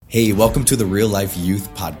Hey, welcome to the Real Life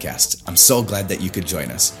Youth Podcast. I'm so glad that you could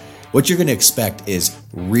join us. What you're going to expect is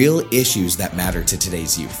real issues that matter to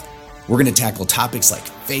today's youth. We're going to tackle topics like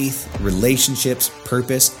faith, relationships,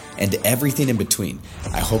 purpose, and everything in between.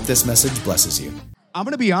 I hope this message blesses you. I'm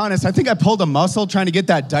going to be honest. I think I pulled a muscle trying to get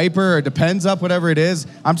that diaper or Depends up, whatever it is.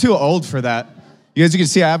 I'm too old for that. You guys, you can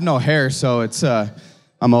see I have no hair, so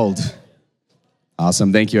I'm old.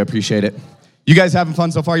 Awesome. Thank you. I appreciate it. You guys having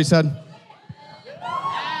fun so far, you said?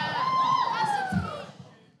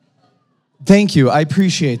 Thank you. I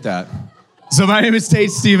appreciate that. So my name is Tate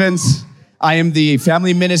Stevens. I am the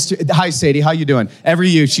family minister. Hi, Sadie. How you doing? Every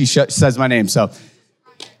year she says my name. So,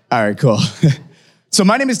 all right, cool. So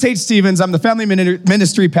my name is Tate Stevens. I'm the family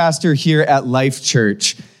ministry pastor here at Life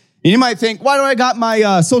Church. And you might think, why do I got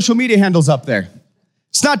my social media handles up there?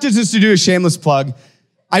 It's not just to do a shameless plug.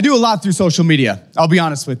 I do a lot through social media. I'll be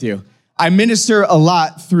honest with you. I minister a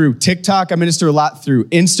lot through TikTok. I minister a lot through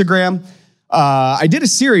Instagram. I did a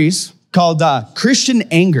series called Christian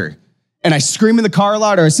Anger. And I scream in the car a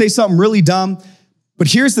lot or I say something really dumb. But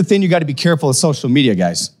here's the thing, you got to be careful with social media,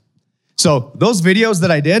 guys. So those videos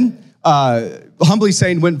that I did, humbly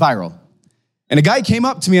saying, went viral. And a guy came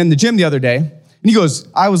up to me in the gym the other day and he goes,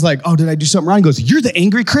 I was like, oh, did I do something wrong? He goes, you're the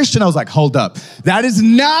angry Christian. I was like, hold up. That is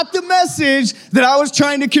not the message that I was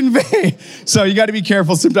trying to convey. So you got to be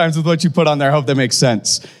careful sometimes with what you put on there. I hope that makes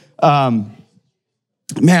sense. Man,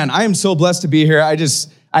 I am so blessed to be here.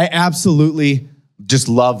 I absolutely just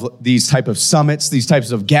love these type of summits, these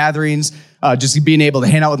types of gatherings, just being able to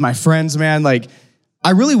hang out with my friends, man. Like,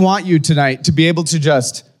 I really want you tonight to be able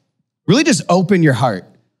to really open your heart.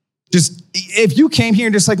 Just, if you came here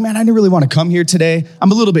and just like, man, I didn't really want to come here today.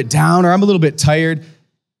 I'm a little bit down or I'm a little bit tired.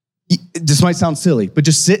 This might sound silly, but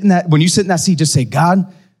just when you sit in that seat, just say,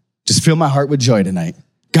 God, just fill my heart with joy tonight.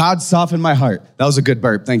 God, soften my heart. That was a good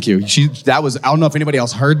burp. Thank you. I don't know if anybody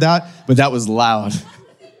else heard that, but that was loud.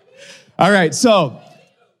 All right, so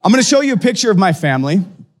I'm going to show you a picture of my family.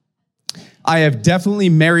 I have definitely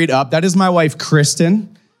married up. That is my wife,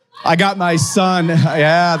 Kristen. I got my son.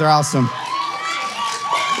 Yeah, they're awesome.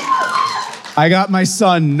 I got my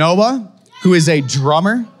son, Noah, who is a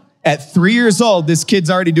drummer. At 3 years old, this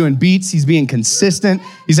kid's already doing beats. He's being consistent.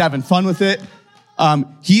 He's having fun with it.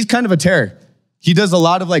 He's kind of a terror. He does a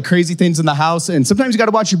lot of like crazy things in the house, and sometimes you got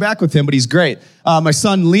to watch your back with him, but he's great. My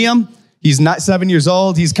son, Liam, he's not 7 years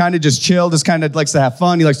old. He's kind of just chill, just kind of likes to have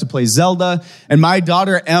fun. He likes to play Zelda. And my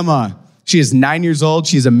daughter, Emma, she is 9 years old.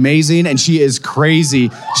 She's amazing, and she is crazy.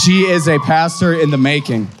 She is a pastor in the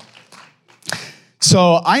making.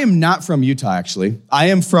 So I am not from Utah, actually. I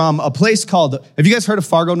am from a place called, have you guys heard of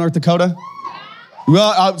Fargo, North Dakota?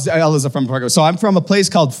 Well, Eliza from Fargo. So I'm from a place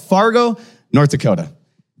called Fargo, North Dakota.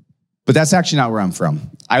 But that's actually not where I'm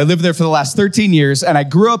from. I lived there for the last 13 years, and I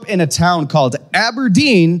grew up in a town called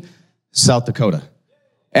Aberdeen, South Dakota.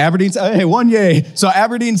 Aberdeen, hey, one yay. So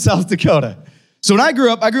Aberdeen, South Dakota. So when I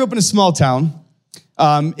grew up in a small town.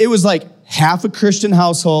 It was like half a Christian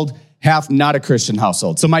household, half not a Christian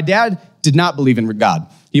household. So my dad did not believe in God.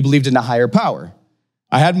 He believed in a higher power.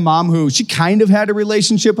 I had a mom who, she kind of had a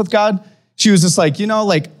relationship with God. She was just like,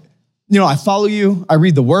 I follow you, I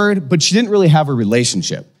read the word, but she didn't really have a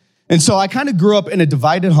relationship. And so I kind of grew up in a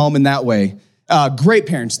divided home in that way. Great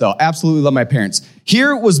parents, though. Absolutely love my parents.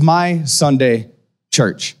 Here was my Sunday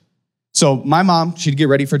church. So my mom, she'd get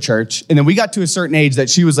ready for church. And then we got to a certain age that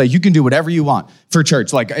she was like, you can do whatever you want for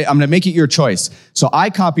church. Like, I'm going to make it your choice. So I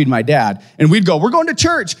copied my dad. And we'd go, we're going to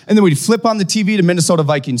church. And then we'd flip on the TV to Minnesota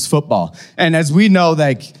Vikings football. And as we know,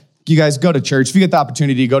 like, you guys go to church. If you get the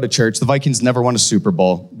opportunity to go to church, the Vikings never won a Super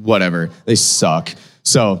Bowl. Whatever. They suck.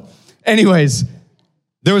 So anyways,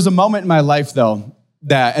 there was a moment in my life, though,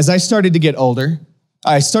 that as I started to get older,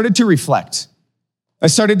 I started to reflect. I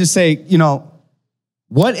started to say,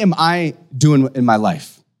 what am I doing in my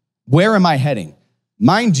life? Where am I heading?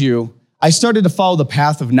 Mind you, I started to follow the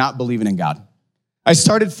path of not believing in God. I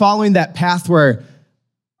started following that path where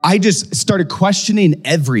I just started questioning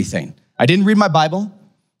everything. I didn't read my Bible.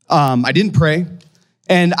 I didn't pray.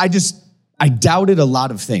 And I doubted a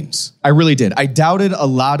lot of things. I really did. I doubted a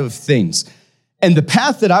lot of things. And the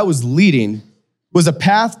path that I was leading was a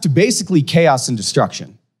path to basically chaos and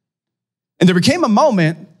destruction. And there became a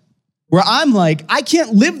moment where I'm like, I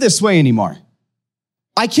can't live this way anymore.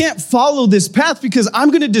 I can't follow this path because I'm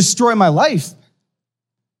going to destroy my life.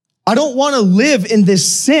 I don't want to live in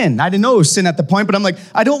this sin. I didn't know it was sin at the point, but I'm like,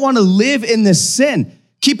 I don't want to live in this sin.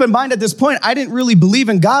 Keep in mind at this point, I didn't really believe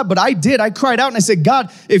in God, but I did. I cried out and I said,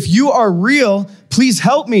 God, if you are real, please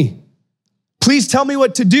help me. Please tell me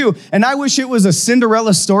what to do. And I wish it was a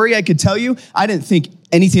Cinderella story I could tell you. I didn't think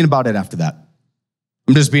anything about it after that.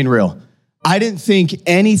 I'm just being real. I didn't think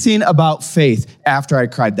anything about faith after I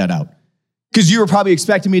cried that out. Because you were probably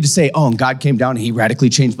expecting me to say, oh, and God came down and he radically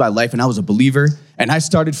changed my life and I was a believer and I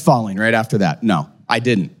started falling right after that. No, I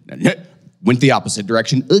didn't. Went the opposite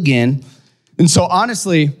direction again. And so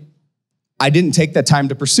honestly, I didn't take that time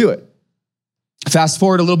to pursue it. Fast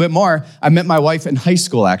forward a little bit more, I met my wife in high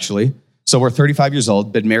school, actually. So we're 35 years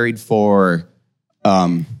old, been married for,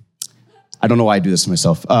 I don't know why I do this to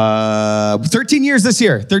myself, 13 years this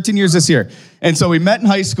year. And so we met in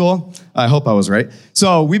high school. I hope I was right.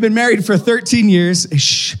 So we've been married for 13 years.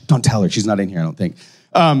 Shh, don't tell her, she's not in here, I don't think.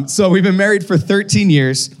 So we've been married for 13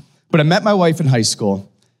 years, but I met my wife in high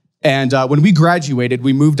school. And when we graduated,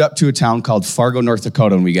 we moved up to a town called Fargo, North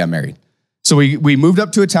Dakota when we got married. So we moved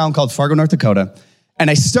up to a town called Fargo, North Dakota, and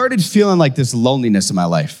I started feeling like this loneliness in my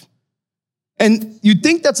life. And you'd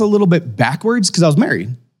think that's a little bit backwards because I was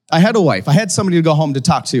married. I had a wife. I had somebody to go home to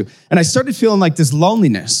talk to. And I started feeling like this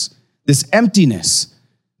loneliness, this emptiness,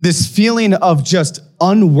 this feeling of just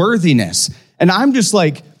unworthiness. And I'm just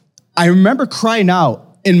like, I remember crying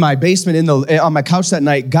out in my basement on my couch that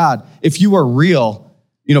night, God, if you are real,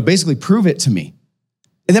 basically prove it to me.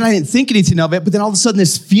 And then I didn't think anything of it, but then all of a sudden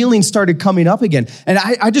this feeling started coming up again. And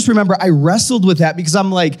I just remember I wrestled with that because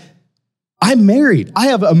I'm like, I'm married. I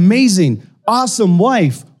have an amazing, awesome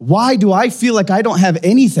wife. Why do I feel like I don't have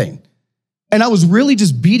anything? And I was really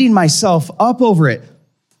just beating myself up over it.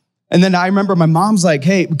 And then I remember my mom's like,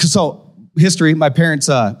 hey, history, my parents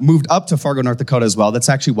moved up to Fargo, North Dakota as well. That's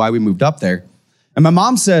actually why we moved up there. And my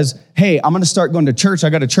mom says, hey, I'm going to start going to church. I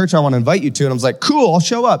got a church I want to invite you to. And I was like, cool, I'll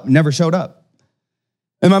show up. Never showed up.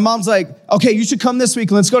 And my mom's like, okay, you should come this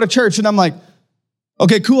week. Let's go to church. And I'm like,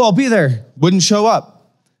 okay, cool, I'll be there. Wouldn't show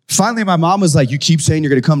up. Finally, my mom was like, you keep saying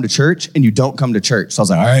you're going to come to church and you don't come to church. So I was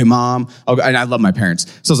like, all right, Mom. And I love my parents.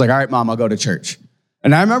 So I was like, all right, Mom, I'll go to church.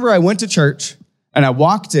 And I remember I went to church and I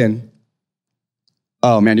walked in.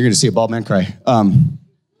 Oh man, you're going to see a bald man cry. I'm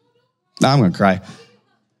going to cry.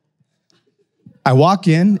 I walk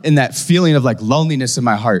in and that feeling of like loneliness in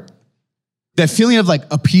my heart, that feeling of like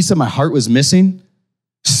a piece of my heart was missing,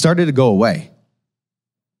 started to go away.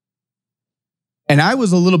 And I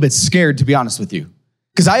was a little bit scared, to be honest with you,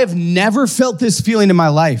 because I have never felt this feeling in my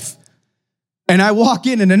life. And I walk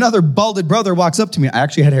in and another balded brother walks up to me. I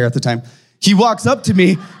actually had hair at the time. He walks up to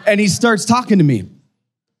me and he starts talking to me.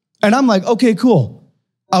 And I'm like, okay, cool.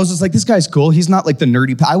 I was just like, this guy's cool. He's not like the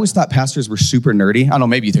nerdy. I always thought pastors were super nerdy. I don't know,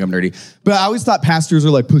 maybe you think I'm nerdy. But I always thought pastors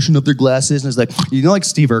were like pushing up their glasses. And it's like, like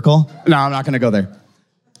Steve Urkel? No, I'm not going to go there.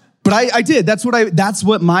 But I did. That's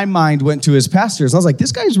what my mind went to as pastors. I was like,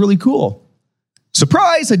 this guy's really cool.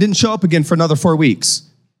 Surprise, I didn't show up again for another 4 weeks.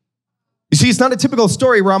 You see, it's not a typical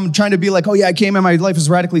story where I'm trying to be like, oh yeah, I came and my life is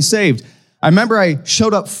radically saved. I remember I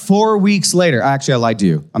showed up 4 weeks later. Actually, I lied to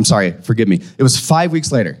you. I'm sorry, forgive me. It was 5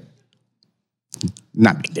 weeks later.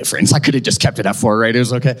 Not a big difference. I could have just kept it at 4, right? It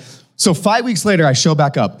was okay. So 5 weeks later, I show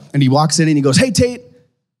back up and he walks in and he goes, hey, Tate.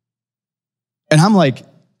 And I'm like,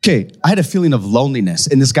 okay, I had a feeling of loneliness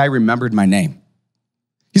and this guy remembered my name.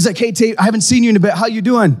 He's like, hey, Tate, I haven't seen you in a bit. How you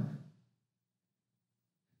doing?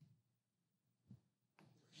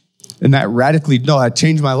 And that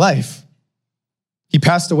changed my life. He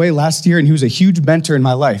passed away last year and he was a huge mentor in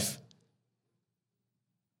my life.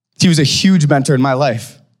 He was a huge mentor in my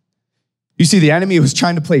life. You see, the enemy was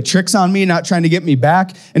trying to play tricks on me, not trying to get me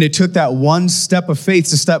back. And it took that one step of faith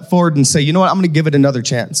to step forward and say, you know what, I'm going to give it another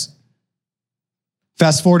chance.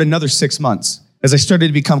 Fast forward another 6 months as I started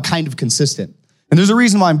to become kind of consistent. And there's a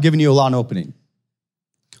reason why I'm giving you a lawn opening.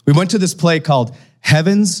 We went to this play called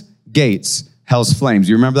Heaven's Gates, Hell's Flames.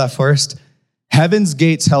 You remember that first? Heaven's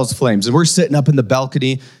Gates, Hell's Flames. And we're sitting up in the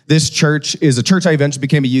balcony. This church is a church I eventually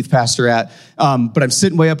became a youth pastor at. But I'm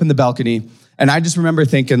sitting way up in the balcony. And I just remember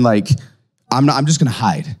thinking like, I'm just going to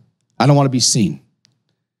hide. I don't want to be seen.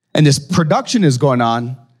 And this production is going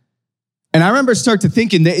on. And I remember start to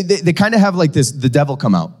thinking, they kind of have like this, the devil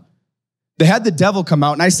come out. They had the devil come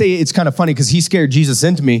out. And I say it's kind of funny because he scared Jesus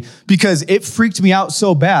into me because it freaked me out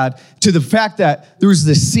so bad to the fact that there was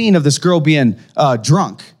this scene of this girl being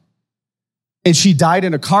drunk. And she died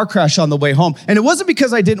in a car crash on the way home. And it wasn't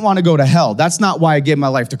because I didn't want to go to hell. That's not why I gave my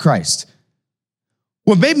life to Christ.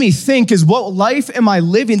 What made me think is, what life am I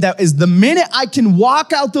living that is the minute I can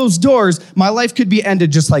walk out those doors, my life could be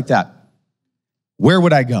ended just like that. Where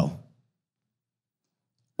would I go?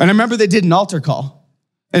 And I remember they did an altar call.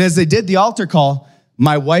 And as they did the altar call,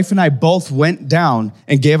 my wife and I both went down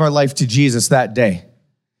and gave our life to Jesus that day.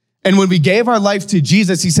 And when we gave our life to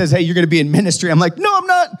Jesus, he says, hey, you're going to be in ministry. I'm like, no, I'm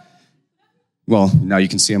not. Well, now you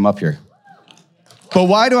can see him up here. But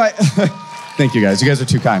why do I... Thank you, guys. You guys are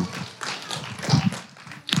too kind.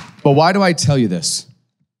 But why do I tell you this?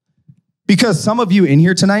 Because some of you in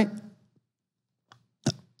here tonight,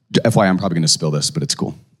 FYI, I'm probably going to spill this, but it's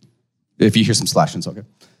cool. If you hear some slashing, it's okay.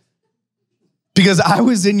 Because I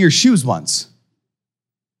was in your shoes once.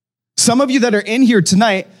 Some of you that are in here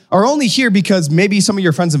tonight are only here because maybe some of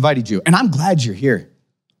your friends invited you, and I'm glad you're here.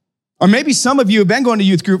 Or maybe some of you have been going to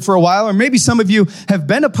youth group for a while, or maybe some of you have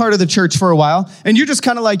been a part of the church for a while, and you're just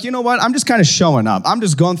kind of like, you know what? I'm just kind of showing up. I'm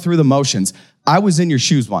just going through the motions. I was in your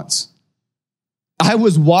shoes once. I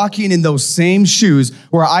was walking in those same shoes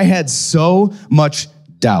where I had so much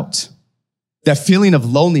doubt. That feeling of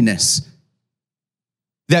loneliness.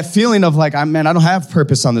 That feeling of like, man, I don't have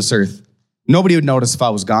purpose on this earth. Nobody would notice if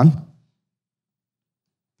I was gone.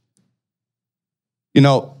 You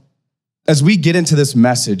know, as we get into this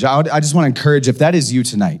message, I just want to encourage, if that is you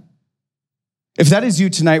tonight,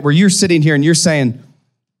 where you're sitting here and you're saying,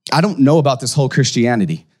 I don't know about this whole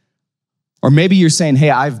Christianity. Or maybe you're saying,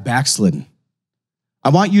 hey, I've backslidden. I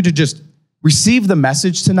want you to just receive the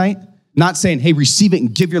message tonight, not saying, hey, receive it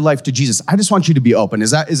and give your life to Jesus. I just want you to be open. Is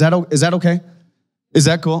that okay? Is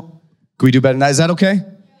that cool? Can we do better than that? Is that okay?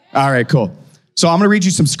 All right, cool. So I'm going to read you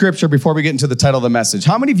some scripture before we get into the title of the message.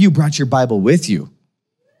 How many of you brought your Bible with you?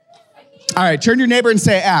 All right, turn to your neighbor and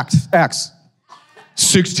say Acts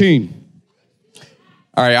 16.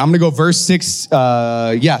 All right, I'm going to go verse 16.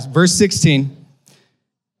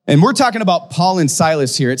 And we're talking about Paul and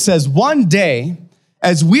Silas here. It says, one day,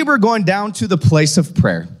 as we were going down to the place of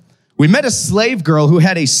prayer, we met a slave girl who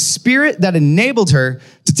had a spirit that enabled her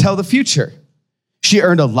to tell the future. She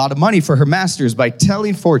earned a lot of money for her masters by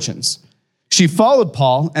telling fortunes. She followed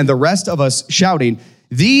Paul and the rest of us, shouting,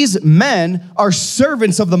 these men are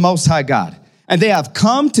servants of the Most High God, and they have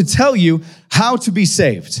come to tell you how to be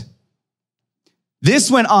saved. This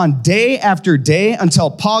went on day after day until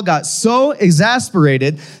Paul got so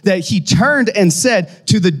exasperated that he turned and said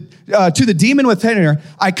to the demon within her,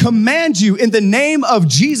 I command you in the name of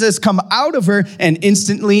Jesus, come out of her. And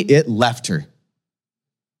instantly it left her.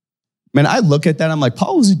 Man, I look at that. I'm like,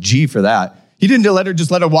 Paul was a G for that. He didn't let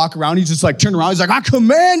her walk around. He just like turned around. He's like, I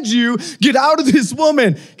command you, get out of this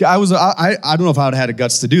woman. I don't know if I would have had the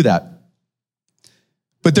guts to do that.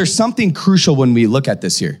 But there's something crucial when we look at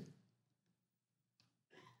this here.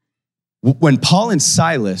 When Paul and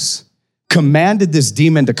Silas commanded this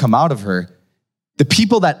demon to come out of her, the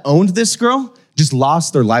people that owned this girl just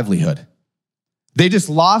lost their livelihood. They just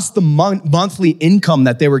lost the monthly income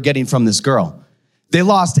that they were getting from this girl. They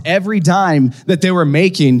lost every dime that they were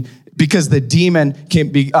making because the demon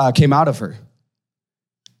came out of her.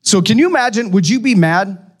 So can you imagine, would you be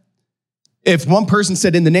mad if one person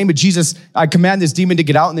said, in the name of Jesus, I command this demon to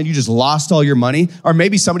get out, and then you just lost all your money? Or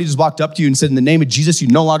maybe somebody just walked up to you and said, in the name of Jesus, you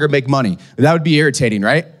no longer make money. That would be irritating,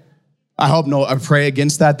 right? I pray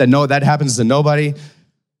against that happens to nobody.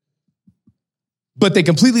 But they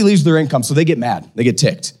completely lose their income, so they get mad. They get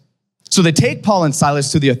ticked. So they take Paul and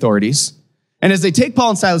Silas to the authorities. And as they take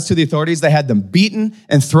Paul and Silas to the authorities, they had them beaten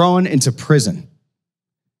and thrown into prison.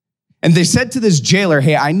 And they said to this jailer,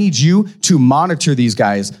 hey, I need you to monitor these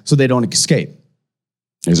guys so they don't escape.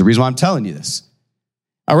 There's a reason why I'm telling you this.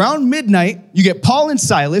 Around midnight, you get Paul and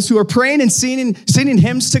Silas who are praying and singing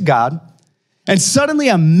hymns to God. And suddenly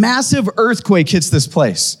a massive earthquake hits this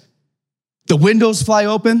place. The windows fly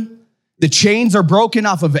open. The chains are broken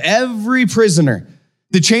off of every prisoner.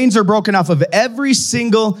 The chains are broken off of every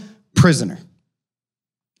single prisoner.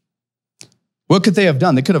 What could they have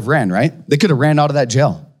done? They could have ran, right? They could have ran out of that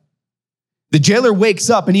jail. The jailer wakes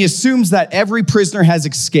up and he assumes that every prisoner has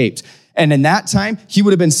escaped. And in that time, he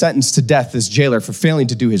would have been sentenced to death as jailer for failing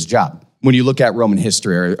to do his job when you look at Roman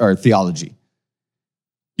history or theology.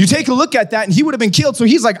 You take a look at that and he would have been killed. So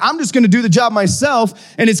he's like, I'm just going to do the job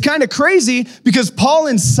myself. And it's kind of crazy because Paul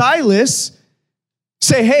and Silas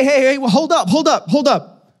say, hey, well, hold up.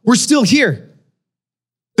 We're still here.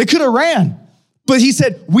 They could have ran. But he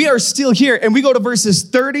said, we are still here. And we go to verses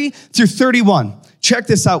 30 through 31. Check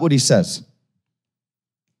this out, what he says.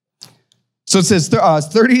 So it says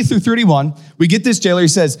 30 through 31. We get this jailer. He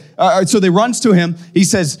says, so they runs to him. He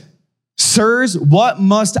says, sirs, what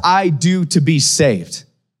must I do to be saved?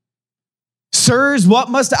 Sirs, what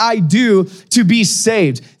must I do to be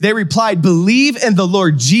saved? They replied, believe in the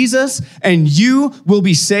Lord Jesus and you will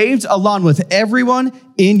be saved along with everyone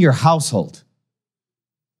in your household.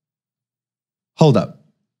 Hold up.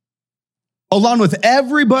 Along with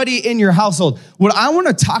everybody in your household. What I want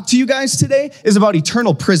to talk to you guys today is about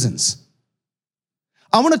eternal prisons.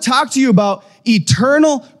 I want to talk to you about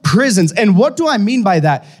eternal prisons. And what do I mean by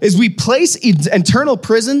that? Is we place eternal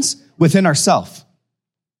prisons within ourselves.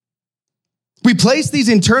 We place these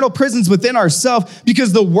internal prisons within ourselves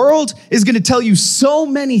because the world is going to tell you so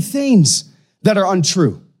many things that are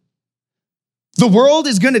untrue. The world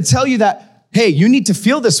is going to tell you that, hey, you need to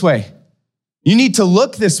feel this way. You need to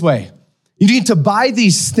look this way. You need to buy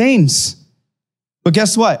these things. But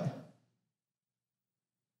guess what?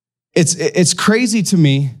 It's crazy to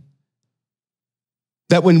me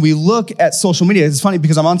that when we look at social media, it's funny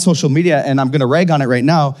because I'm on social media and I'm going to rag on it right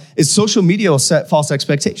now, is social media will set false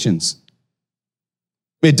expectations.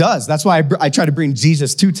 It does. That's why I try to bring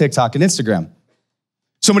Jesus to TikTok and Instagram.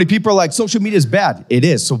 So many people are like, social media is bad. It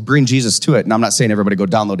is, so bring Jesus to it. And I'm not saying everybody go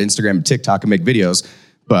download Instagram and TikTok and make videos,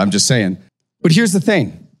 but I'm just saying. But here's the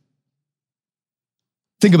thing.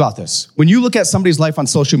 Think about this. When you look at somebody's life on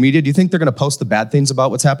social media, do you think they're going to post the bad things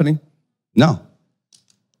about what's happening? No.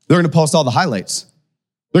 They're going to post all the highlights.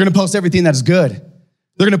 They're going to post everything that's good.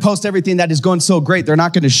 They're going to post everything that is going so great. They're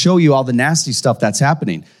not going to show you all the nasty stuff that's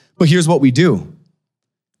happening. But here's what we do.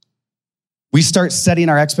 We start setting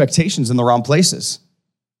our expectations in the wrong places.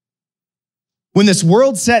 When this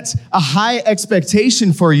world sets a high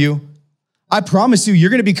expectation for you, I promise you, you're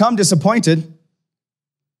going to become disappointed.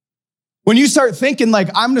 When you start thinking like,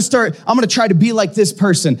 I'm going to try to be like this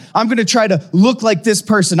person. I'm going to try to look like this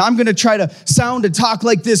person. I'm going to try to sound and talk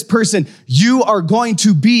like this person. You are going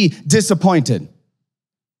to be disappointed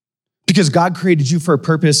because God created you for a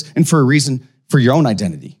purpose and for a reason for your own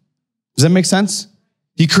identity. Does that make sense?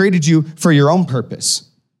 He created you for your own purpose.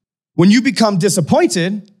 When you become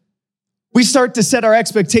disappointed, we start to set our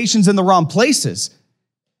expectations in the wrong places.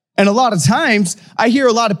 And a lot of times, I hear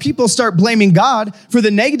a lot of people start blaming God for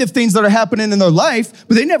the negative things that are happening in their life,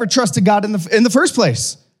 but they never trusted God in the first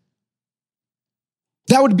place.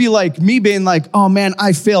 That would be like me being like, oh man,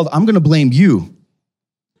 I failed. I'm going to blame you.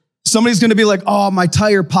 Somebody's going to be like, oh, my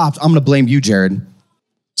tire popped. I'm going to blame you, Jared.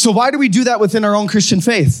 So why do we do that within our own Christian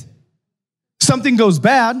faith? Something goes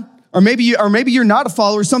bad, or maybe you're not a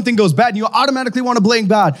follower, something goes bad, and you automatically want to blame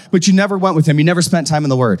God, but you never went with him. You never spent time in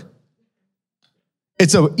the Word.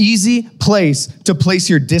 It's an easy place to place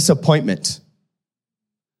your disappointment.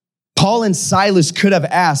 Paul and Silas could have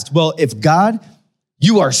asked, well, if God,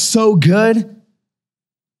 you are so good,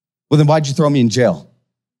 well, then why'd you throw me in jail?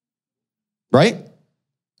 Right?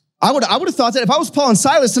 I would have thought that if I was Paul and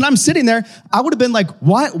Silas and I'm sitting there, I would have been like,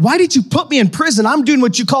 why did you put me in prison? I'm doing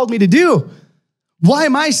what you called me to do. Why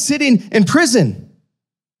am I sitting in prison?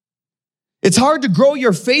 It's hard to grow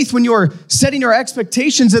your faith when you're setting your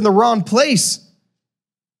expectations in the wrong place.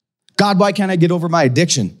 God, why can't I get over my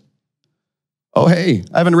addiction? Oh, hey,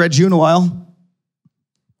 I haven't read you in a while.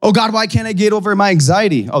 Oh, God, why can't I get over my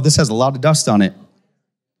anxiety? Oh, this has a lot of dust on it.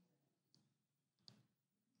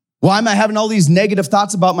 Why am I having all these negative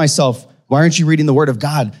thoughts about myself? Why aren't you reading the Word of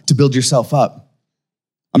God to build yourself up?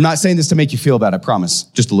 I'm not saying this to make you feel bad, I promise.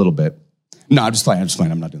 Just a little bit. No, I'm just playing.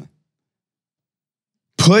 I'm not doing that.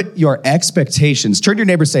 Put your expectations. Turn to your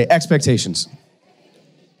neighbor and say, expectations.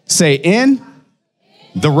 Say, in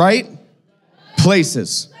the right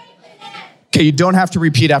places. Okay, you don't have to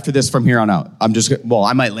repeat after this from here on out. I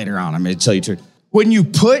might later on. I'm going to tell you truth. When you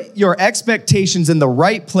put your expectations in the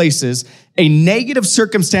right places, a negative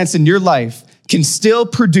circumstance in your life can still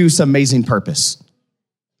produce amazing purpose.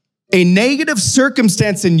 A negative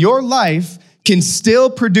circumstance in your life can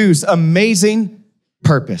still produce amazing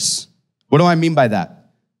purpose. What do I mean by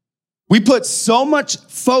that? We put so much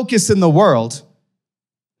focus in the world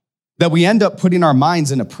that we end up putting our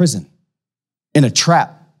minds in a prison, in a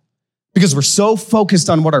trap, because we're so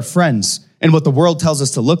focused on what our friends and what the world tells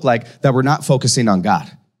us to look like that we're not focusing on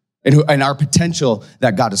God and our potential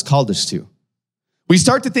that God has called us to. We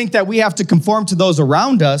start to think that we have to conform to those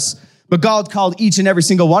around us, but God called each and every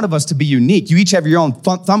single one of us to be unique. You each have your own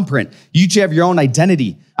thumbprint. You each have your own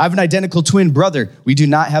identity. I have an identical twin brother. We do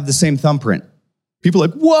not have the same thumbprint. People are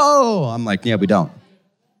like, whoa. I'm like, yeah, we don't.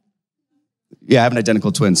 Yeah, I have an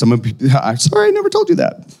identical twin. I'm sorry, I never told you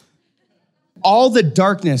that. All the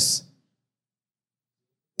darkness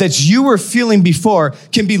that you were feeling before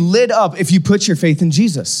can be lit up if you put your faith in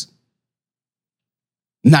Jesus.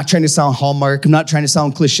 I'm not trying to sound Hallmark. I'm not trying to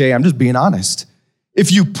sound cliche. I'm just being honest.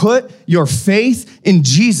 If you put your faith in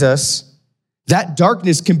Jesus, that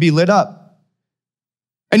darkness can be lit up.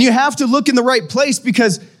 And you have to look in the right place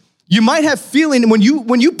because you might have feeling, when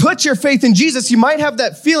you put your faith in Jesus, you might have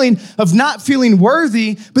that feeling of not feeling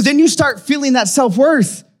worthy, but then you start feeling that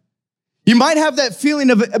self-worth. You might have that feeling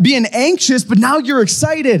of being anxious, but now you're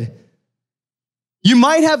excited. You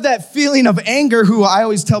might have that feeling of anger, who I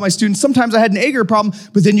always tell my students, sometimes I had an anger problem,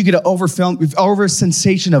 but then you get an over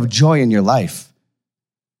sensation of joy in your life.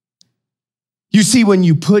 You see, when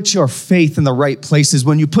you put your faith in the right places,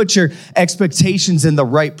 when you put your expectations in the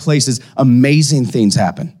right places, amazing things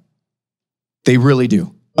happen. They really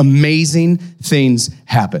do. Amazing things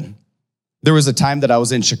happen. There was a time that I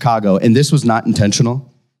was in Chicago, and this was not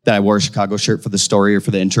intentional, that I wore a Chicago shirt for the story or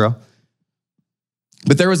for the intro.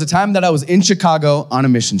 But there was a time that I was in Chicago on a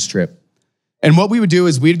missions trip. And what we would do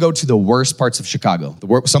is we'd go to the worst parts of Chicago,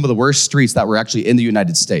 some of the worst streets that were actually in the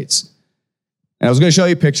United States. And I was going to show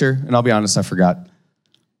you a picture, and I'll be honest, I forgot.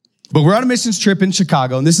 But we're on a missions trip in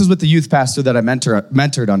Chicago, and this is with the youth pastor that I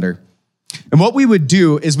mentored under. And what we would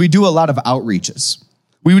do is we do a lot of outreaches.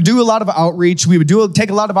 We would do a lot of outreach. We would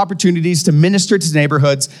take a lot of opportunities to minister to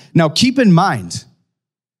neighborhoods. Now, keep in mind,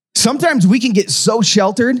 sometimes we can get so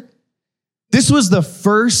sheltered. This was the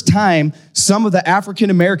first time some of the African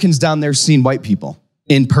Americans down there seen white people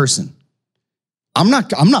in person. I'm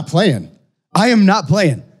not playing. I am not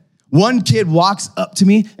playing. One kid walks up to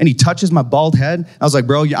me and he touches my bald head. I was like,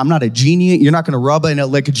 bro, I'm not a genie. You're not going to rub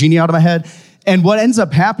like a genie out of my head. And what ends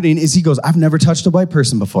up happening is he goes, I've never touched a white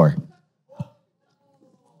person before.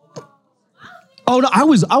 Oh no, I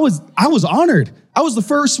was honored. I was the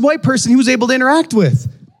first white person he was able to interact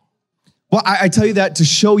with. Well, I tell you that to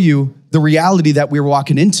show you the reality that we were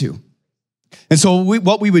walking into. And so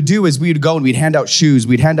what we would do is we would go and we'd hand out shoes,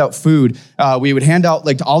 we'd hand out food, we would hand out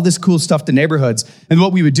like all this cool stuff to neighborhoods. And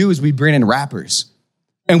what we would do is we'd bring in rappers.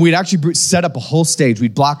 And we'd actually set up a whole stage.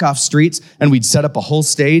 We'd block off streets and we'd set up a whole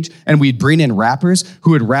stage and we'd bring in rappers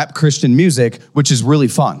who would rap Christian music, which is really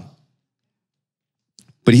fun.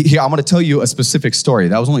 But here, I'm going to tell you a specific story.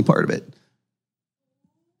 That was only part of it.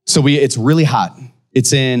 So it's really hot.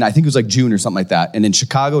 It's in, I think it was like June or something like that. And in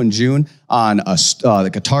Chicago in June on the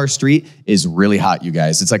Qatar street is really hot, you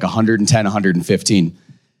guys. It's like 110, 115.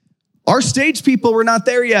 Our stage people were not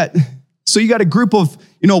there yet. So you got a group of,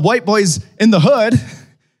 white boys in the hood.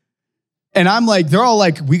 And I'm like, they're all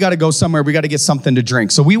like, we got to go somewhere. We got to get something to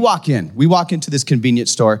drink. So we walk into this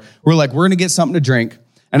convenience store. We're like, we're going to get something to drink.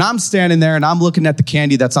 And I'm standing there and I'm looking at the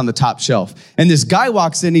candy that's on the top shelf. And this guy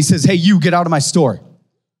walks in and he says, hey, you get out of my store.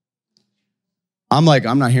 I'm like,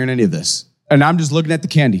 I'm not hearing any of this. And I'm just looking at the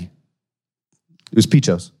candy. It was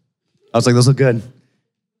Peachos. I was like, those look good.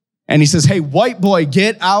 And he says, hey, white boy,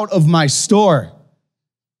 get out of my store.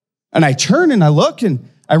 And I turn and I look and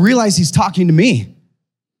I realize he's talking to me.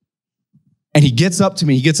 And he gets up to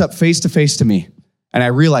me. He gets up face to face to me. And I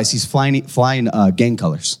realize he's flying gang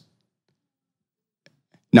colors.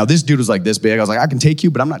 Now, this dude was like this big. I was like, I can take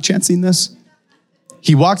you, but I'm not chancing this.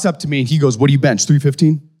 He walks up to me and he goes, what do you bench,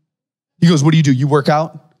 315? He goes, what do? You work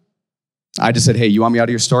out? I just said, hey, you want me out of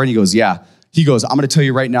your store? And he goes, yeah. He goes, I'm going to tell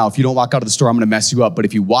you right now, if you don't walk out of the store, I'm going to mess you up. But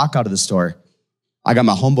if you walk out of the store, I got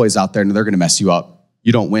my homeboys out there and they're going to mess you up.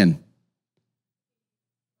 You don't win.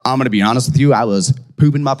 I'm going to be honest with you. I was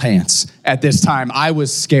pooping my pants at this time. I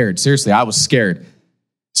was scared. Seriously, I was scared.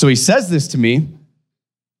 So he says this to me.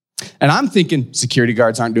 And I'm thinking security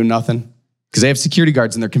guards aren't doing nothing because they have security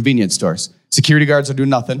guards in their convenience stores. Security guards are doing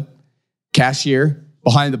nothing. Cashier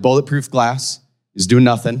behind the bulletproof glass is doing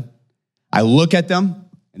nothing. I look at them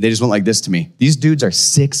and they just went like this to me. These dudes are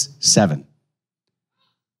 6'7".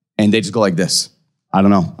 And they just go like this. I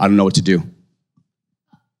don't know. I don't know what to do.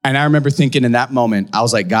 And I remember thinking in that moment, I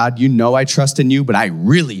was like, God, I trust in you, but I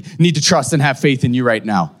really need to trust and have faith in you right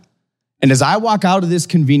now. And as I walk out of this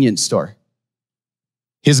convenience store,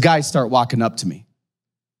 his guys start walking up to me.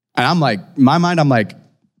 And I'm like, in my mind, I'm like,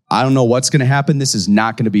 I don't know what's going to happen. This is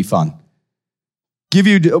not going to be fun. Give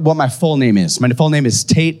you what my full name is. My full name is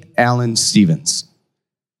Tate Allen Stevens.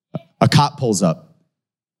 A cop pulls up.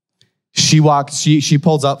 She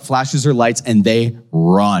pulls up, flashes her lights, and they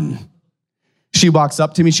run. She walks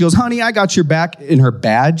up to me. She goes, honey, I got your back. In her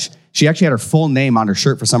badge, she actually had her full name on her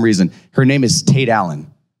shirt for some reason. Her name is Tate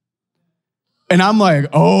Allen. And I'm like,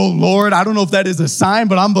 oh, Lord, I don't know if that is a sign,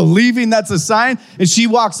 but I'm believing that's a sign. And she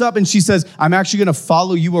walks up and she says, I'm actually going to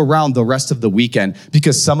follow you around the rest of the weekend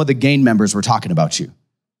because some of the gang members were talking about you.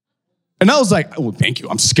 And I was like, oh, thank you.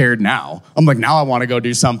 I'm scared now. I'm like, now I want to go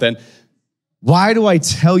do something. Why do I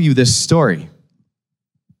tell you this story?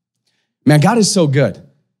 Man, God is so good.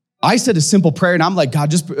 I said a simple prayer and I'm like,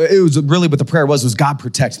 God, it was really what the prayer was God,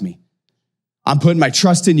 protect me. I'm putting my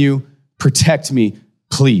trust in you. Protect me,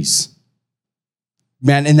 please.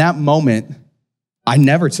 Man, in that moment, I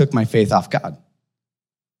never took my faith off God.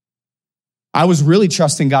 I was really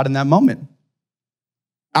trusting God in that moment.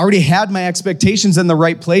 I already had my expectations in the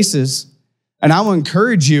right places. And I will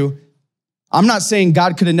encourage you, I'm not saying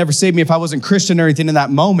God could have never saved me if I wasn't Christian or anything in that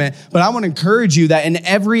moment, but I want to encourage you that in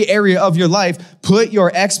every area of your life, put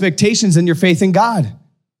your expectations and your faith in God.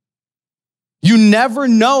 You never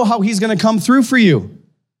know how he's going to come through for you.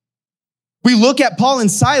 We look at Paul and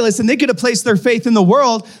Silas and they could have placed their faith in the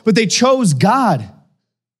world, but they chose God.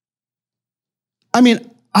 I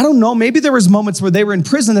mean, I don't know. Maybe there was moments where they were in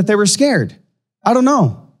prison that they were scared. I don't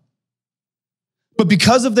know. But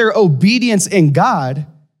because of their obedience in God,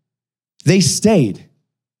 they stayed.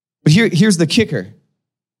 But here's the kicker.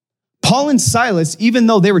 Paul and Silas, even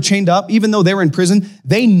though they were chained up, even though they were in prison,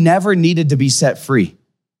 they never needed to be set free.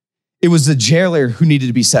 It was the jailer who needed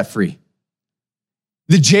to be set free.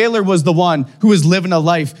 The jailer was the one who was living a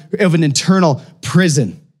life of an eternal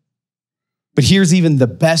prison. But here's even the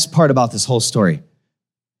best part about this whole story.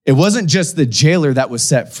 It wasn't just the jailer that was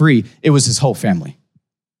set free, it was his whole family.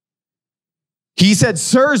 He said,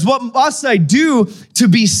 "Sirs, what must I do to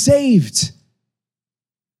be saved?"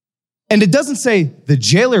 And it doesn't say the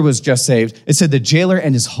jailer was just saved. It said the jailer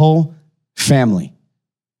and his whole family.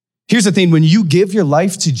 Here's the thing. When you give your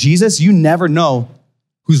life to Jesus, you never know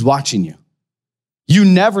who's watching you. You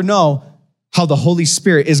never know how the Holy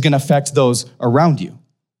Spirit is going to affect those around you.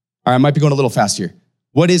 All right, I might be going a little fast here.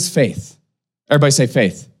 What is faith? Everybody say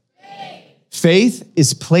faith. Faith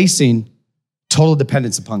is placing total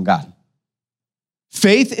dependence upon God.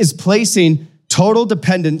 Faith is placing total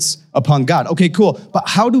dependence upon God. Okay, cool. But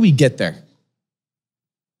how do we get there?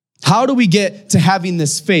 How do we get to having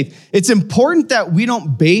this faith? It's important that we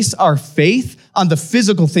don't base our faith on the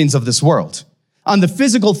physical things of this world, on the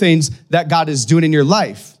physical things that God is doing in your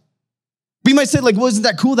life. We might say, like, well, isn't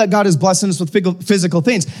that cool that God is blessing us with physical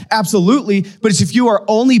things? Absolutely. But if you are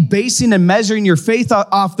only basing and measuring your faith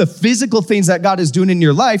off the physical things that God is doing in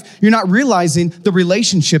your life, you're not realizing the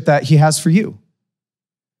relationship that he has for you.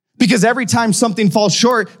 Because every time something falls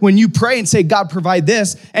short, when you pray and say, God, provide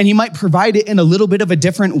this, and he might provide it in a little bit of a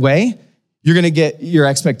different way, you're going to get your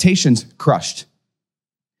expectations crushed.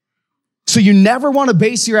 So you never want to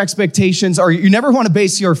base your expectations, or you never want to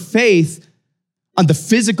base your faith on the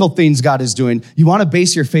physical things God is doing. You want to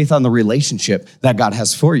base your faith on the relationship that God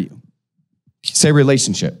has for you. Say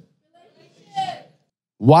relationship.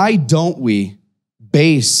 Why don't we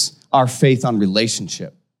base our faith on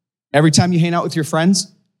relationship? Every time you hang out with your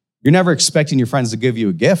friends, you're never expecting your friends to give you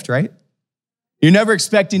a gift, right? You're never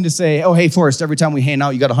expecting to say, oh, hey, Forrest, every time we hang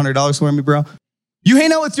out, you got $100 for me, bro? You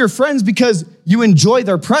hang out with your friends because you enjoy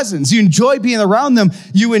their presence. You enjoy being around them.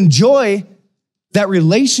 You enjoy that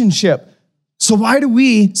relationship. So why do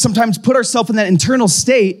we sometimes put ourselves in that internal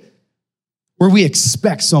state where we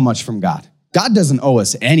expect so much from God? God doesn't owe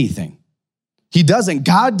us anything. He doesn't.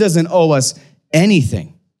 God doesn't owe us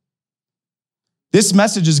anything. This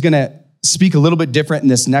message is going to speak a little bit different in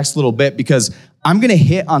this next little bit because I'm going to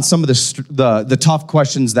hit on some of the tough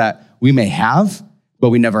questions that we may have,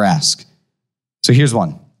 but we never ask. So here's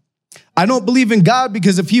one. I don't believe in God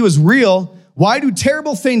because if he was real, why do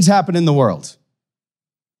terrible things happen in the world?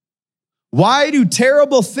 Why do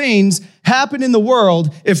terrible things happen in the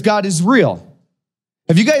world if God is real?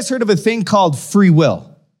 Have you guys heard of a thing called free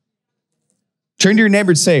will? Turn to your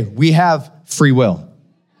neighbor and say, we have free will.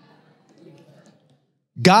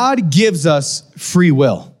 God gives us free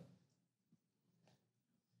will.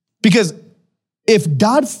 Because if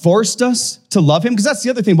God forced us to love him, because that's the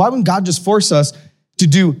other thing, why wouldn't God just force us to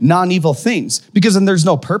do non-evil things? Because then there's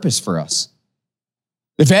no purpose for us.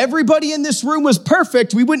 If everybody in this room was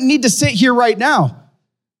perfect, we wouldn't need to sit here right now.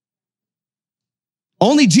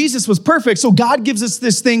 Only Jesus was perfect, so God gives us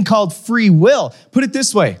this thing called free will. Put it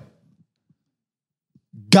this way.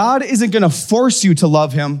 God isn't going to force you to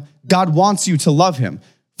love him. God wants you to love him.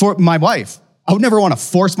 For my wife, I would never want to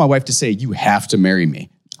force my wife to say, you have to marry me.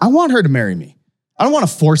 I want her to marry me. I don't want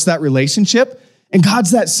to force that relationship. And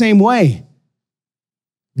God's that same way.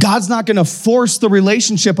 God's not going to force the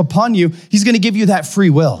relationship upon you. He's going to give you that free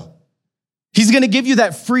will. He's going to give you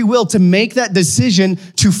that free will to make that decision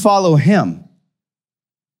to follow him.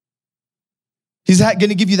 He's going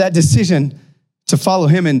to give you that decision to follow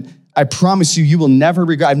him. And I promise you, you will never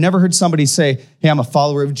regret. I've never heard somebody say, hey, I'm a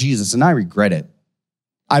follower of Jesus, and I regret it.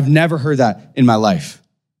 I've never heard that in my life.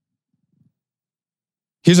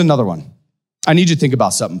 Here's another one. I need you to think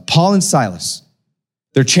about something. Paul and Silas,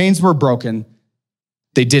 their chains were broken.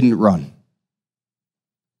 They didn't run.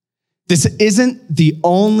 This isn't the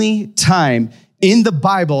only time in the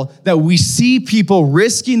Bible that we see people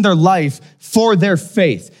risking their life for their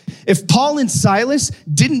faith. If Paul and Silas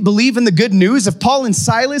didn't believe in the good news, if Paul and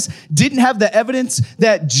Silas didn't have the evidence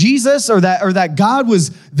that Jesus or that God was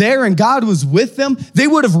there and God was with them, they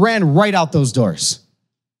would have ran right out those doors.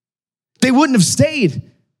 They wouldn't have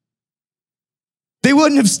stayed. They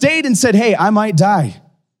wouldn't have stayed and said, hey, I might die.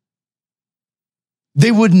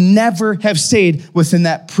 They would never have stayed within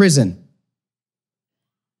that prison.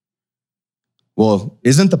 Well,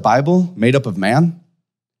 isn't the Bible made up of man?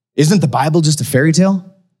 Isn't the Bible just a fairy tale?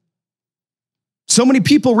 So many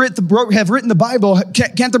people have written the Bible.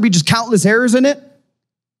 Can't there be just countless errors in it?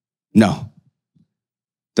 No.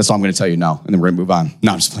 That's all I'm going to tell you now, and then we're going to move on.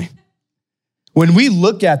 No, I'm just playing. When we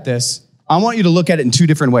look at this, I want you to look at it in two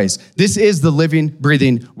different ways. This is the living,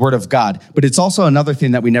 breathing word of God, but it's also another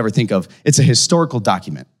thing that we never think of. It's a historical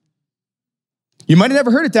document. You might have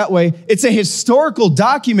never heard it that way. It's a historical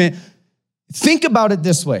document. Think about it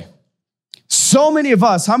this way. So many of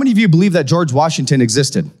us, how many of you believe that George Washington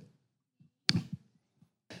existed?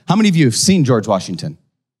 How many of you have seen George Washington?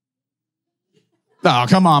 Oh,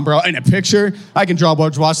 come on, bro. In a picture, I can draw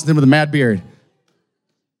George Washington with a mad beard.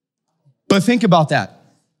 But think about that.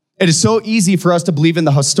 It is so easy for us to believe in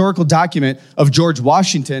the historical document of George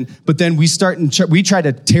Washington, but then we try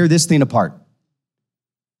to tear this thing apart.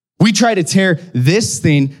 We try to tear this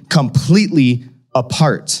thing completely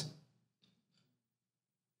apart.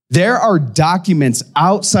 There are documents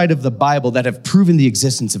outside of the Bible that have proven the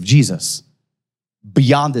existence of Jesus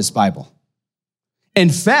beyond this Bible. In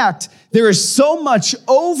fact, there is so much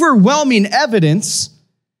overwhelming evidence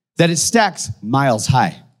that it stacks miles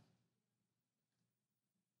high.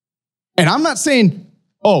 And I'm not saying,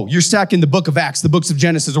 oh, you're stacking the book of Acts, the books of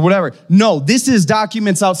Genesis, or whatever. No, this is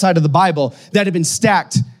documents outside of the Bible that have been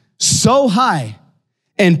stacked so high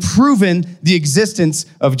and proven the existence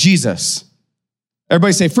of Jesus.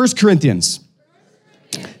 Everybody say 1 Corinthians.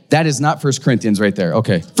 That is not 1 Corinthians right there.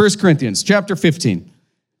 Okay, 1 Corinthians chapter 15.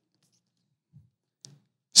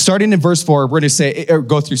 Starting in verse 4, we're going to say, or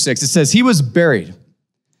go through 6. It says, he was buried,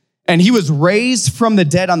 and he was raised from the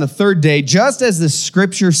dead on the third day, just as the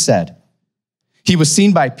scripture said. He was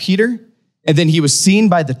seen by Peter, and then he was seen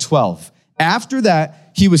by the 12. After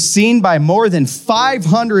that, he was seen by more than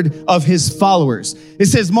 500 of his followers. It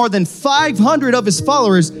says more than 500 of his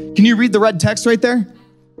followers. Can you read the red text right there?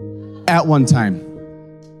 At one time.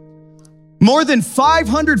 More than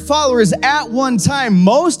 500 followers at one time,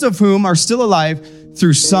 most of whom are still alive,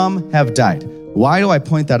 through some have died. Why do I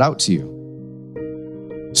point that out to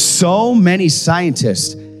you? So many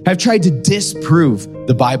scientists have tried to disprove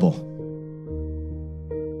the Bible.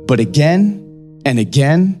 But again and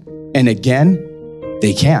again and again,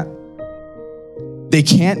 they can't. They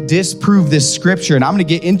can't disprove this scripture. And I'm going to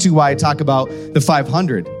get into why I talk about the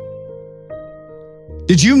 500.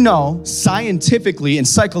 Did you know, scientifically and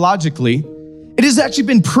psychologically, it has actually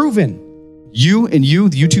been proven. You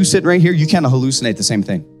two sitting right here, you can't hallucinate the same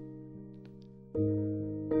thing.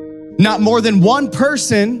 Not more than one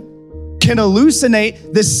person can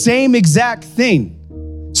hallucinate the same exact thing.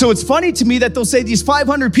 So it's funny to me that they'll say these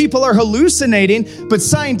 500 people are hallucinating, but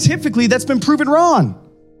scientifically that's been proven wrong.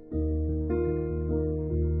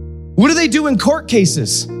 What do they do in court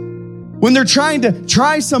cases? When they're trying to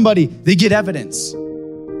try somebody, they get evidence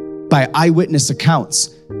by eyewitness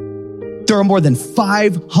accounts. There are more than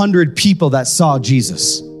 500 people that saw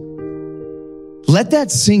Jesus. Let that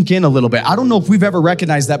sink in a little bit. I don't know if we've ever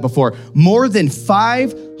recognized that before. More than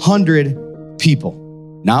 500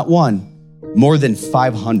 people. Not one, more than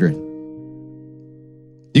 500.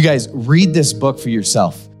 You guys, read this book for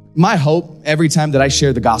yourself. My hope every time that I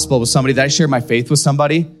share the gospel with somebody, that I share my faith with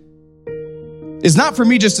somebody, is not for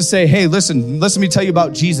me just to say, hey, listen, let me tell you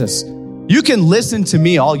about Jesus. You can listen to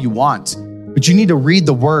me all you want, but you need to read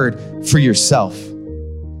the word for yourself.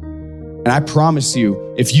 And I promise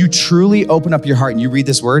you, if you truly open up your heart and you read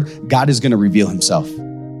this word, God is going to reveal himself.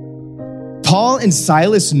 Paul and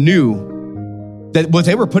Silas knew that what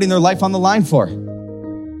they were putting their life on the line for.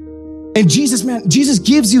 And Jesus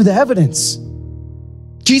gives you the evidence.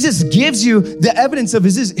 Jesus gives you the evidence of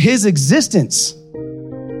his existence.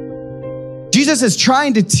 Jesus is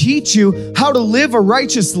trying to teach you how to live a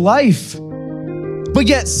righteous life. But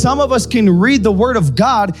yet some of us can read the word of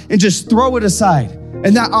God and just throw it aside.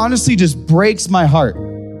 And that honestly just breaks my heart.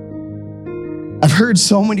 I've heard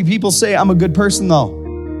so many people say, I'm a good person though.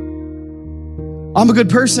 I'm a good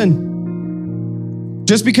person.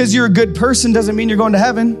 Just because you're a good person doesn't mean you're going to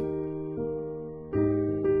heaven.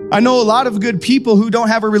 I know a lot of good people who don't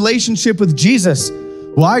have a relationship with Jesus.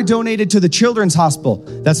 Well, I donated to the children's hospital.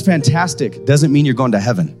 That's fantastic. Doesn't mean you're going to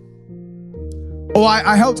heaven. Oh,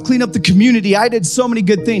 I helped clean up the community. I did so many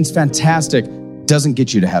good things. Fantastic. Doesn't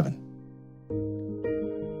get you to heaven.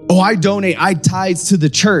 Oh, I tithe to the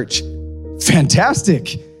church.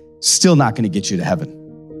 Fantastic. Still not going to get you to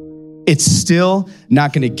heaven. It's still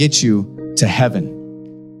not going to get you to heaven.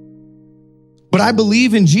 But I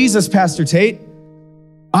believe in Jesus, Pastor Tate.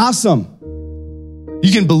 Awesome.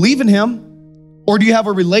 You can believe in him, or do you have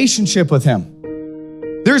a relationship with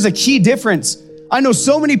him? There's a key difference. I know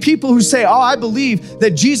so many people who say, oh, I believe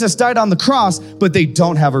that Jesus died on the cross, but they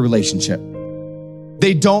don't have a relationship.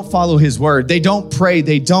 They don't follow his word. They don't pray.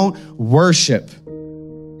 They don't worship.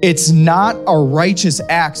 It's not our righteous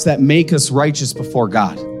acts that make us righteous before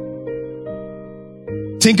God.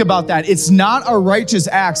 Think about that. It's not our righteous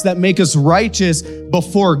acts that make us righteous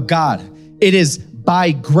before God. It is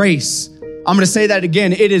by grace. I'm going to say that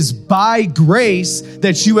again. It is by grace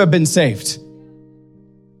that you have been saved.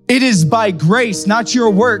 It is by grace, not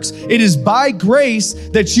your works. It is by grace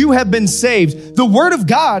that you have been saved. The word of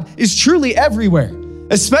God is truly everywhere,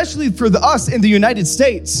 especially for us in the United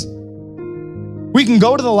States. We can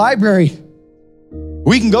go to the library.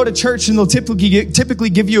 We can go to church and they'll typically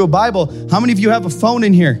give you a Bible. How many of you have a phone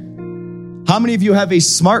in here? How many of you have a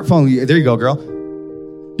smartphone? There you go, girl.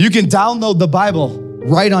 You can download the Bible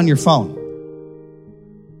right on your phone.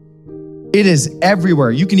 It is everywhere.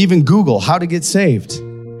 You can even Google how to get saved.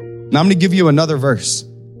 Now I'm going to give you another verse.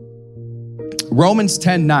 Romans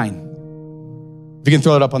 10:9. If you can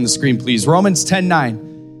throw it up on the screen, please. Romans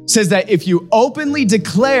 10:9 says that if you openly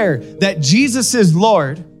declare that Jesus is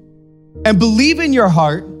Lord and believe in your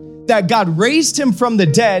heart that God raised him from the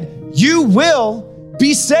dead, you will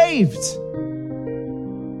be saved.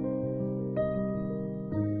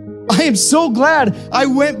 I am so glad I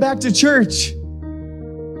went back to church.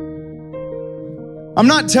 I'm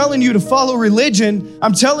not telling you to follow religion.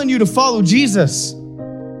 I'm telling you to follow Jesus.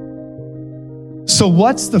 So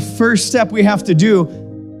what's the first step we have to do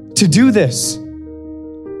this?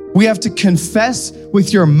 We have to confess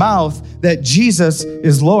with your mouth that Jesus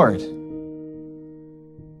is Lord.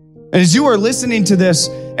 And as you are listening to this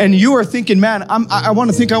and you are thinking, man, I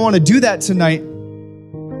want to do that tonight.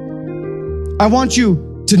 I want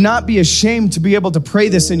you to not be ashamed to be able to pray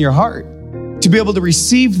this in your heart, to be able to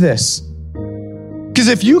receive this. Because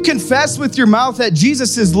if you confess with your mouth that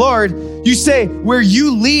Jesus is Lord, you say, where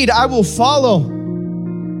you lead, I will follow.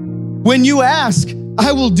 When you ask,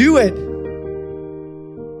 I will do it.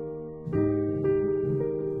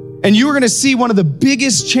 And you are going to see one of the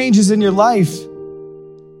biggest changes in your life.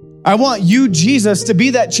 I want you, Jesus, to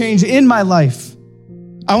be that change in my life.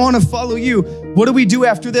 I want to follow you. What do we do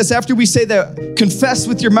after this? After we say that, confess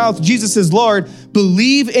with your mouth, Jesus is Lord,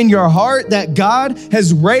 believe in your heart that God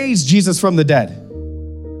has raised Jesus from the dead.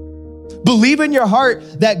 Believe in your heart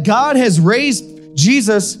that God has raised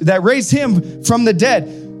Jesus, that raised him from the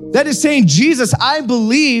dead. That is saying, Jesus, I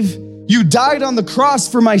believe you died on the cross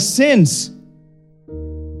for my sins.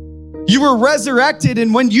 You were resurrected,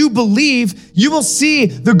 and when you believe, you will see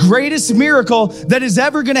the greatest miracle that is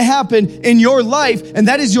ever going to happen in your life, and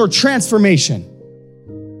that is your transformation.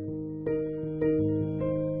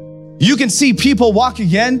 You can see people walk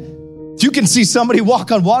again. You can see somebody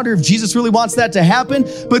walk on water if Jesus really wants that to happen,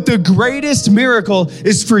 but the greatest miracle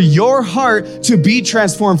is for your heart to be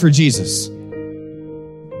transformed for Jesus.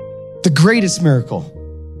 The greatest miracle.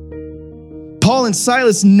 Paul and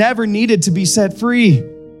Silas never needed to be set free.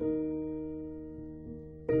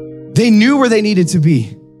 They knew where they needed to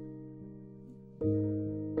be.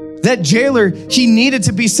 That jailer, he needed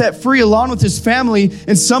to be set free along with his family.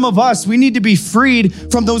 And some of us, we need to be freed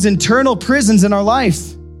from those internal prisons in our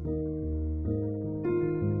life.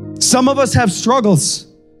 Some of us have struggles,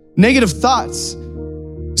 negative thoughts,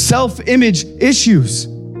 self-image issues.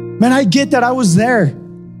 Man, I get that. I was there.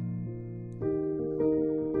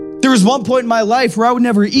 There was one point in my life where I would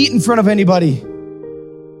never eat in front of anybody.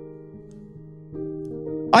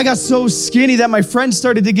 I got so skinny that my friends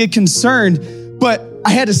started to get concerned, but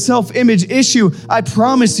I had a self-image issue. I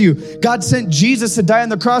promise you, God sent Jesus to die on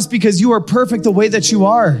the cross because you are perfect the way that you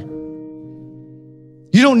are.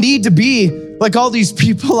 You don't need to be like all these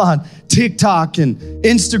people on TikTok and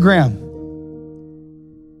Instagram.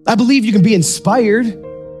 I believe you can be inspired,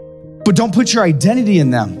 but don't put your identity in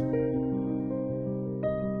them.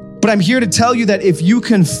 But I'm here to tell you that if you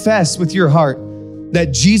confess with your heart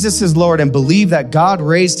that Jesus is Lord and believe that God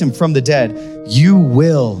raised him from the dead, you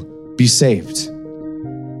will be saved.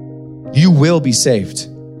 You will be saved.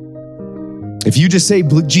 If you just say,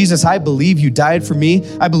 Jesus, I believe you died for me.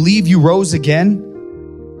 I believe you rose again,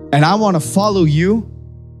 and I want to follow you.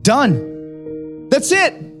 Done. That's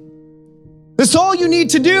it. That's all you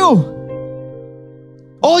need to do.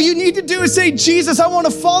 All you need to do is say, Jesus, I want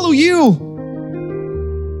to follow you.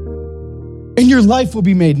 And your life will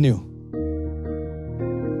be made new.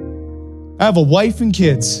 I have a wife and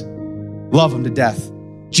kids. Love them to death.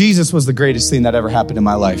 Jesus was the greatest thing that ever happened in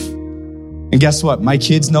my life. And guess what? My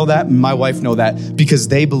kids know that and my wife know that because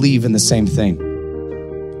they believe in the same thing.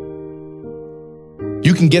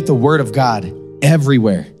 You can get the word of God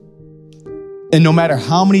everywhere. And no matter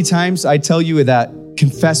how many times I tell you that,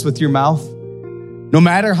 confess with your mouth, no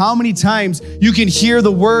matter how many times you can hear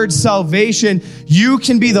the word salvation, you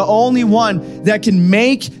can be the only one that can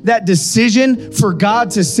make that decision for God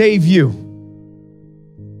to save you.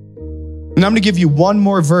 And I'm going to give you one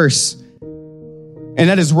more verse, and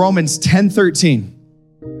that is Romans 10:13.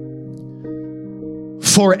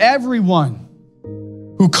 For everyone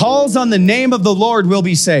who calls on the name of the Lord will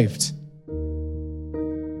be saved.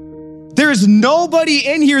 There is nobody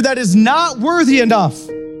in here that is not worthy enough.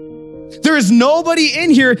 There is nobody in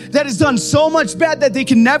here that has done so much bad that they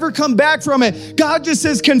can never come back from it. God just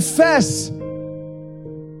says, confess.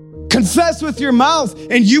 Confess with your mouth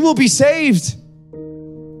and you will be saved.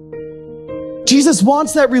 Jesus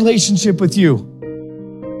wants that relationship with you.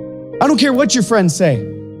 I don't care what your friends say.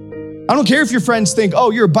 I don't care if your friends think,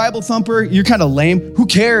 oh, you're a Bible thumper, you're kind of lame. Who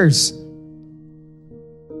cares?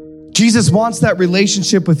 Jesus wants that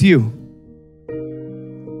relationship with you.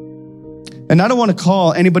 And I don't want to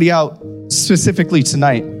call anybody out specifically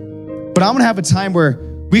tonight, but I'm going to have a time where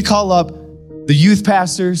we call up the youth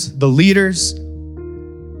pastors, the leaders,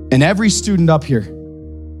 and every student up here.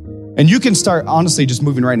 And you can start, honestly, just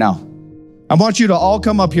moving right now. I want you to all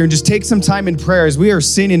come up here and just take some time in prayer as we are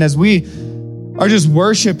singing, as we are just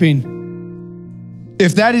worshiping.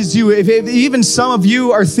 If that is you, if even some of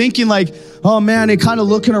you are thinking like, oh man, and kind of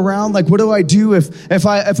looking around like, what do I do if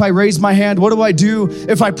I raise my hand? What do I do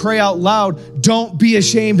if I pray out loud? Don't be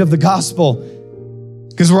ashamed of the gospel,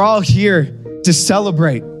 because we're all here to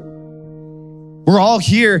celebrate. We're all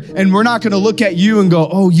here and we're not going to look at you and go,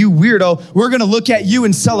 oh, you weirdo. We're going to look at you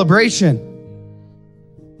in celebration,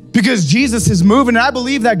 because Jesus is moving. And I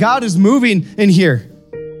believe that God is moving in here.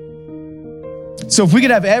 So if we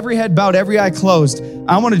could have every head bowed, every eye closed,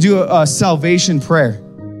 I want to do a salvation prayer.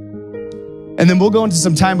 And then we'll go into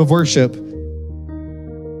some time of worship.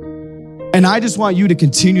 And I just want you to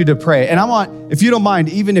continue to pray. And I want, if you don't mind,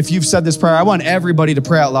 even if you've said this prayer, I want everybody to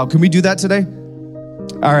pray out loud. Can we do that today?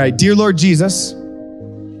 All right. Dear Lord Jesus,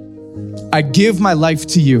 I give my life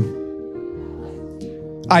to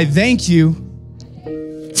you. I thank you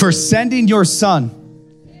for sending your son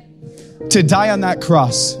to die on that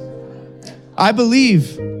cross. I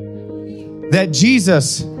believe that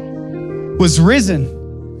Jesus was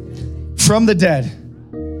risen from the dead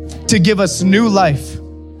to give us new life.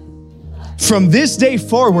 From this day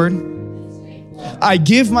forward, I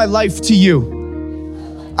give my life to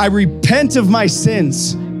you. I repent of my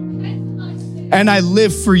sins and I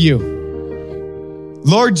live for you.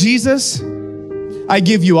 Lord Jesus, I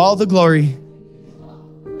give you all the glory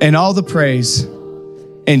and all the praise.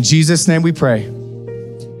 In Jesus' name we pray.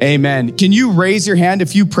 Amen. Can you raise your hand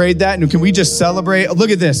if you prayed that? And can we just celebrate? Look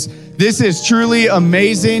at this. This is truly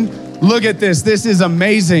amazing. Look at this. This is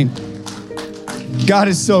amazing. God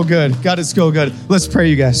is so good. God is so good. Let's pray,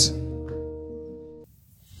 you guys.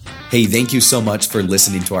 Hey, thank you so much for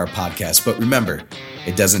listening to our podcast. But remember,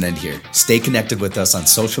 it doesn't end here. Stay connected with us on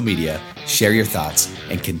social media, share your thoughts,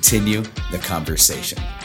 and continue the conversation.